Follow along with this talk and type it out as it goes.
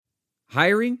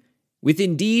Hiring? With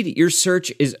Indeed, your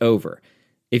search is over.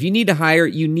 If you need to hire,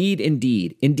 you need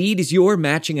Indeed. Indeed is your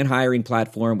matching and hiring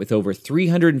platform with over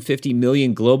 350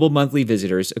 million global monthly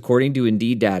visitors, according to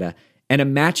Indeed data, and a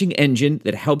matching engine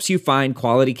that helps you find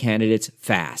quality candidates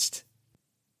fast.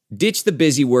 Ditch the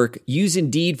busy work. Use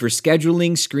Indeed for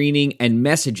scheduling, screening, and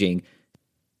messaging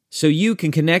so you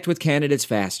can connect with candidates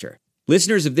faster.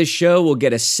 Listeners of this show will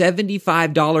get a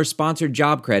 $75 sponsored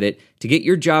job credit to get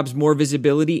your jobs more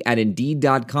visibility at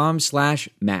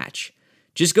Indeed.com/match.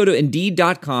 Just go to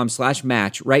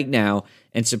Indeed.com/match right now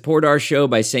and support our show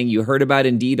by saying you heard about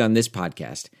Indeed on this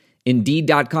podcast.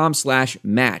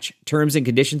 Indeed.com/match. Terms and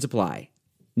conditions apply.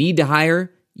 Need to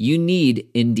hire? You need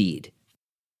Indeed.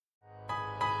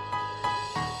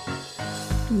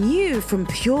 New from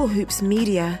Pure Hoops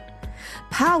Media.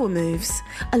 Power Moves,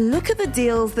 a look at the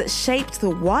deals that shaped the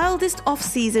wildest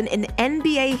offseason in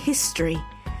NBA history.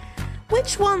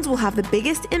 Which ones will have the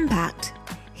biggest impact?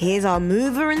 Here's our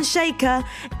mover and shaker,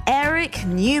 Eric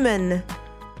Newman.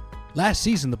 Last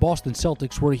season, the Boston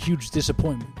Celtics were a huge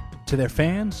disappointment to their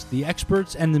fans, the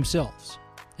experts, and themselves.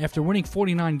 After winning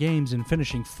 49 games and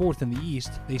finishing fourth in the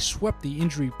East, they swept the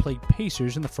injury-plagued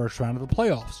Pacers in the first round of the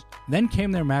playoffs. Then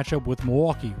came their matchup with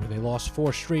Milwaukee, where they lost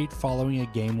 4 straight following a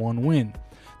Game 1 win.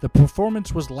 The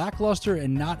performance was lackluster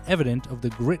and not evident of the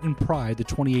grit and pride the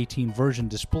 2018 version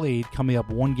displayed, coming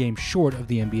up 1 game short of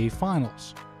the NBA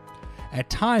Finals. At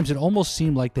times, it almost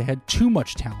seemed like they had too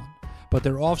much talent, but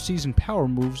their offseason power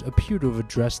moves appear to have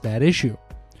addressed that issue.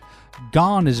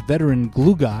 Gone is veteran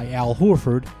glue guy Al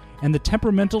Horford and the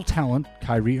temperamental talent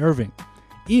Kyrie Irving.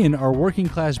 In are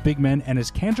working-class big men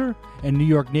Enes Kanter and New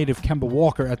York native Kemba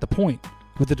Walker at the point.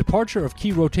 With the departure of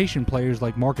key rotation players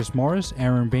like Marcus Morris,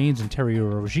 Aaron Baines, and Terry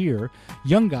Rozier,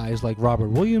 young guys like Robert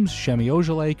Williams, Shemi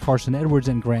Ojeleye, Carson Edwards,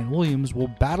 and Grant Williams will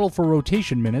battle for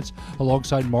rotation minutes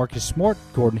alongside Marcus Smart,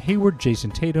 Gordon Hayward, Jason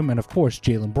Tatum, and of course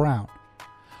Jaylen Brown.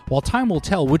 While time will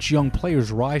tell which young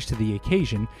players rise to the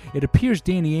occasion, it appears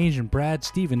Danny Ainge and Brad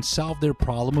Stevens solved their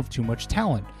problem of too much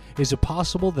talent. Is it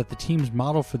possible that the team's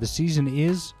motto for the season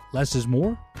is less is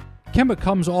more? Kemba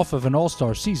comes off of an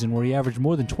all-star season where he averaged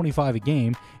more than 25 a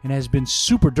game and has been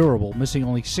super durable, missing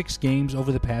only 6 games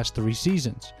over the past 3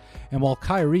 seasons. And while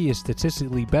Kyrie is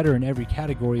statistically better in every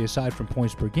category aside from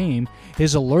points per game,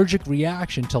 his allergic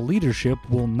reaction to leadership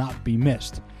will not be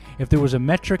missed. If there was a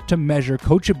metric to measure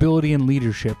coachability and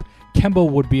leadership, Kemba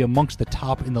would be amongst the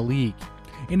top in the league.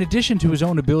 In addition to his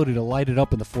own ability to light it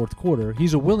up in the fourth quarter,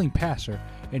 he's a willing passer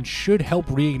and should help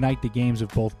reignite the games of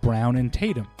both Brown and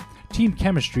Tatum. Team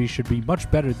chemistry should be much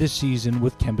better this season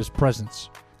with Kemba's presence.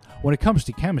 When it comes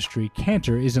to chemistry,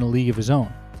 Kanter is in a league of his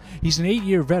own. He's an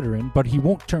 8-year veteran, but he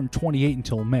won't turn 28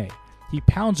 until May. He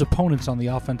pounds opponents on the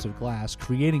offensive glass,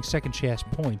 creating second-chance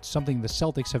points, something the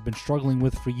Celtics have been struggling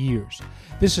with for years.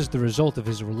 This is the result of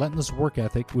his relentless work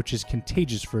ethic, which is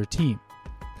contagious for a team.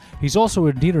 He's also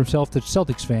endeared himself to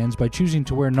Celtics fans by choosing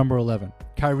to wear number 11,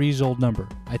 Kyrie's old number.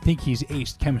 I think he's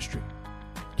aced chemistry.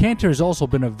 Kanter has also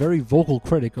been a very vocal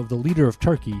critic of the leader of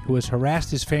Turkey, who has harassed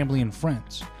his family and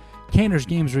friends. Kanter's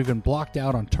games are even blocked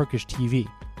out on Turkish TV.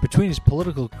 Between his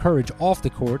political courage off the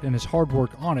court and his hard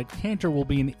work on it, Kanter will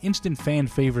be an instant fan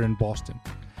favorite in Boston.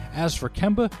 As for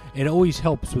Kemba, it always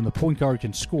helps when the point guard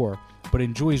can score, but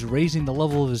enjoys raising the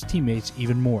level of his teammates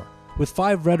even more. With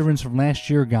 5 veterans from last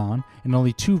year gone and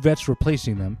only 2 vets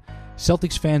replacing them,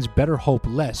 Celtics fans better hope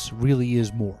less really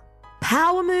is more.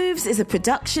 Power Moves is a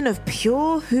production of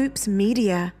Pure Hoops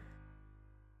Media.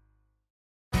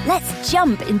 Let's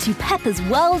jump into Peppa's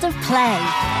world of play.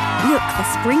 Look for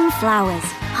spring flowers,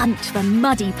 hunt for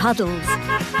muddy puddles,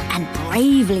 and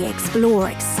bravely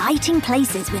explore exciting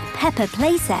places with Peppa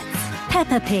playsets.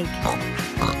 Peppa Pig,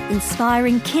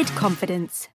 inspiring kid confidence.